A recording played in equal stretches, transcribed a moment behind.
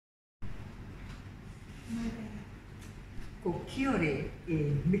ko kiore e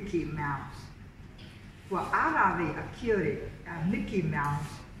Mickey Mouse. Kua arawe a kiore a Mickey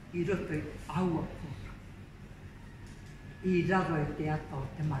Mouse I roto I aua kōra. I raro I te ato o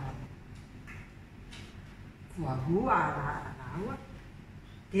te marama. Kua huara a raua.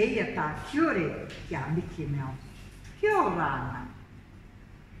 Te ia tā kiore ki a Mickey Mouse. Kia rāna.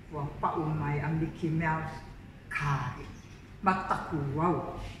 Kua pau mai a Mickey Mouse kāre. Mataku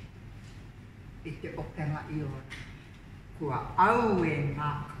wau. I te openga I ora. Kua au e ngā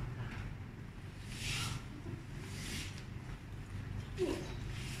kanga.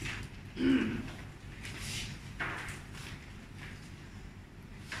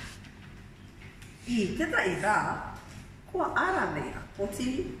 I teta I rā, kua arawe a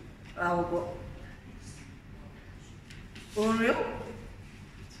poti rāo ko. O reo,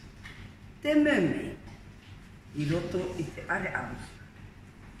 te meme I roto I te are awi.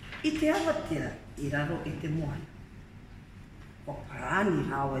 I te awatea I raro I te moana. O parani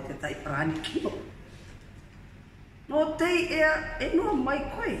rāo e te tai parani kino. No tei ea e noa mai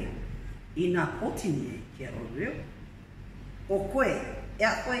koe I nā potini e kia o reo. O koe,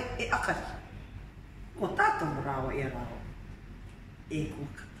 ea koe e akari. Ko tātou rāo e rāo. E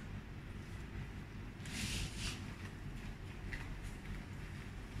kukata.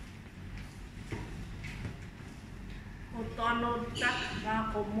 Ko tono taki rā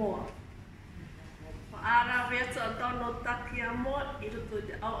ko moa. Ko ara weta o tono taki a moa, I roto I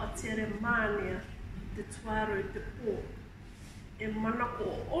te au a tere mānia, te tuaro I te pō. E mana ko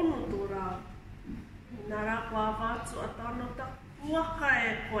ono tō rā. Nā rā ko a wātu a tono taki puaka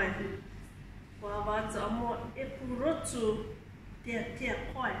e koe. Ko a wātu a moa e purotu tea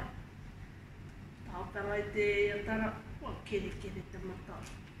koe. Tau tara I te atara, kua kere te mata.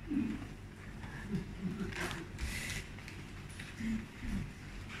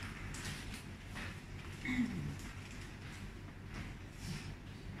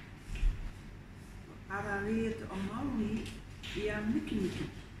 Ara rea te o Māori I a miki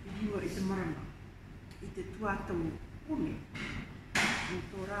I hua I te marama. I te tuatau pune. I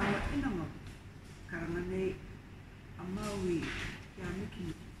tō rāwa inanga. Karanga nei a Māori I a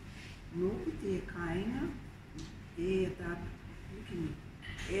miki. Nōku te kāinga. E a tā miki.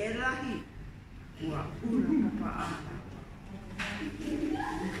 E rahi. Kua ura papa āna.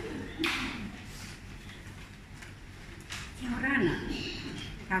 Kia rana.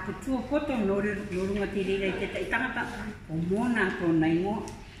 Ka ko tua poto norunga te rira I te tai tangata o mōna tō nei ngō.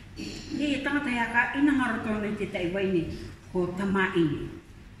 He tangata ia ka inangaro tōna I te tai waini ko tamaini.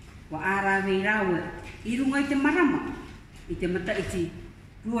 Wa ārawe rāua I runga I te marama. I te mata iti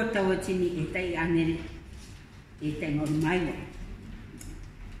rua taua tini e tai anere. E tai ngori maiwa.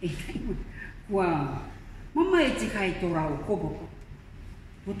 E tai ngori. Kua mama e te kai tō rau koboko.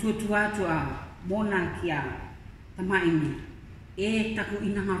 Ko tuatu a mōna ki a tamaini. E taku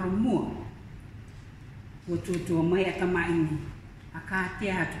inangaro mua. Ko tuatua mai a tamaini. A kā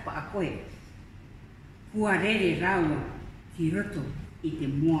tea hatu pa a koe. Kua rere raua ki roto I te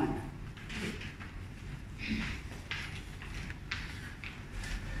moana.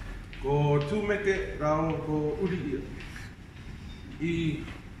 Ko tūmeke rao ko uri ia. I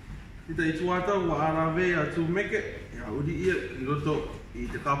ita I tuatau wa arawe a tūmeke, ia uri ia I roto I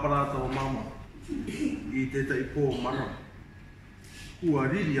te kaparata o mama. I te tai pō mara. Kua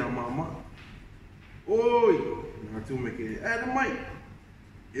riri a mama. Oi, nā tūmeke e ara mai.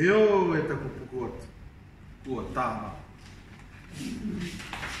 E o e taku puku atu. Kua tāra.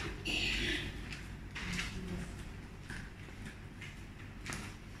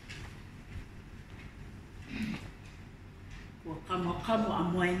 Kua kamo a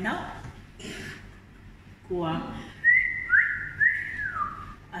moena. Kua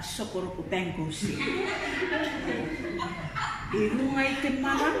a sokoroko bangosi. I runga I te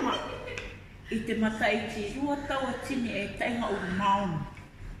marama. I te mata I te rua taua tini e tainga o maono.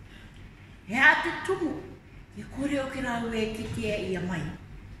 He a te tumu. E kore o ki rau e kitea I a mai.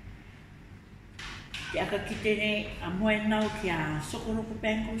 Te aka kite nei a moenau ki a sokoroko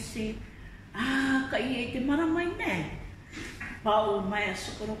bangosi. Ka I e te marama I nei. Pau mai a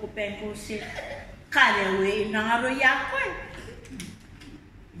sokoroko bangosi. Kare au e ngaro I a koe.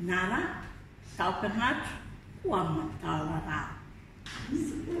 Nara, tau penatu, kua matawa rā.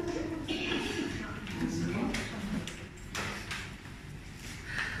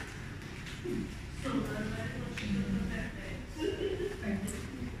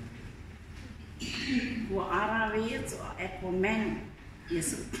 Kua arawe atu a Apple Man, I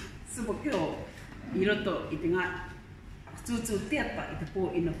supakio I roto I te ngā tūtū teata I te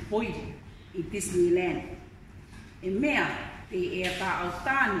pō ina poiri I Disneyland. E mea, te e tā au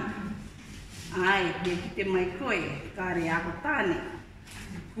tāni, Ai, he ki te mai koe, kāre ako tāne.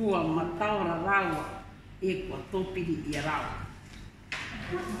 Kua mataura raua, e kua tōpiri i a raua.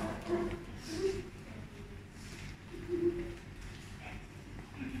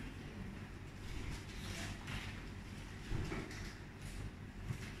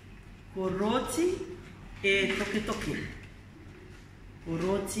 Ko roti e toke toke. Ko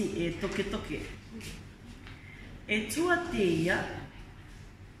roti e toke toke. E tua te ia,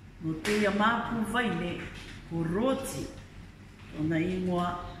 no te ia māpū vaine, ko roti, ona ingoa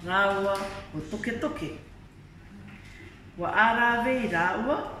raua o toke toke. Kua ārawei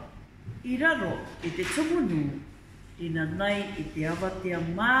raua, i raro e te tumunu, ina nei i te awatea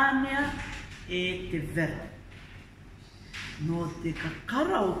mānea e te vera. No te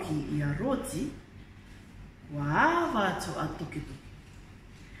kakarauki i a roti, kua āwātu a toke toke.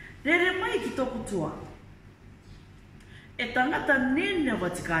 Rere mai ki tōku tua. E tangata nene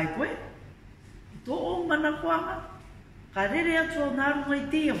watikai koe, tō o mana kuanga, ka rere atu au nārunga i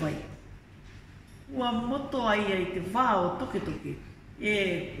tia vai. Kua moto ai ai te wā o toke toke, e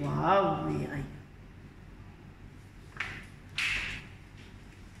kua au i ai.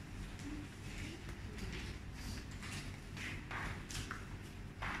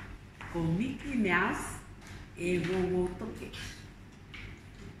 Ko Mickey Mouse e wowo toke.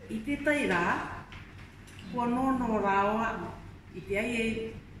 I te tai rā, kua nono rāua i te ai e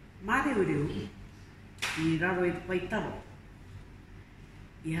māreureu i raro e te paitaro.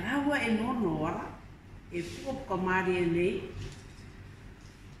 I a rāua e nono ora, e pukapuka māri e nei,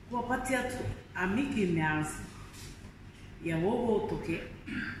 kua pati atu a Mickey Mouse i a wowo toke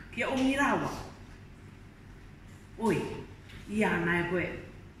ki a omi rāua. Oi, i ana e koe.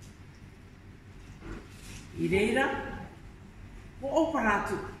 I reira, ko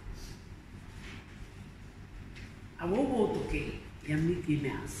oparatu. A wowo toke i a Mickey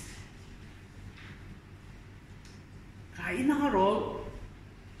Mouse. Ka ina haro,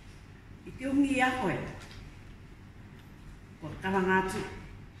 i te ungi i a koe. Ko karangatu,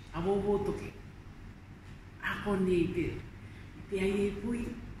 a wowo toke. Ako ni i te ai e pui,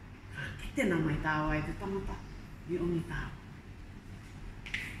 ka kite na mai tāua e te tamata, i ungi tāua.